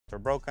or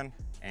broken,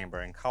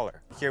 amber in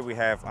color. Here we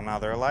have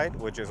another light,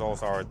 which is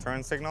also our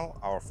turn signal,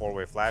 our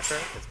four-way flasher.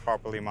 It's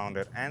properly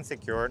mounted and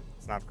secured.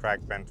 It's not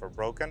cracked, bent, or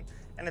broken,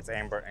 and it's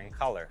amber in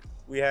color.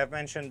 We have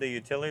mentioned the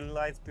utility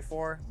lights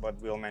before, but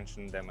we'll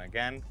mention them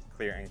again.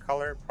 Clear in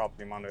color,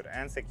 properly mounted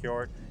and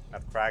secured,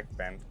 not cracked,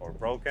 bent, or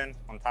broken.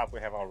 On top we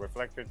have our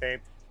reflector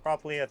tape,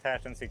 properly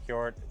attached and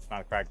secured. It's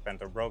not cracked,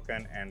 bent, or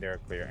broken, and they're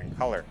clear in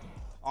color.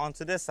 On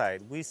to this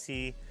side, we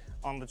see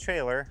on the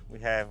trailer, we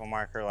have a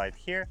marker light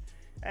here,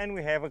 and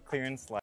we have a clearance light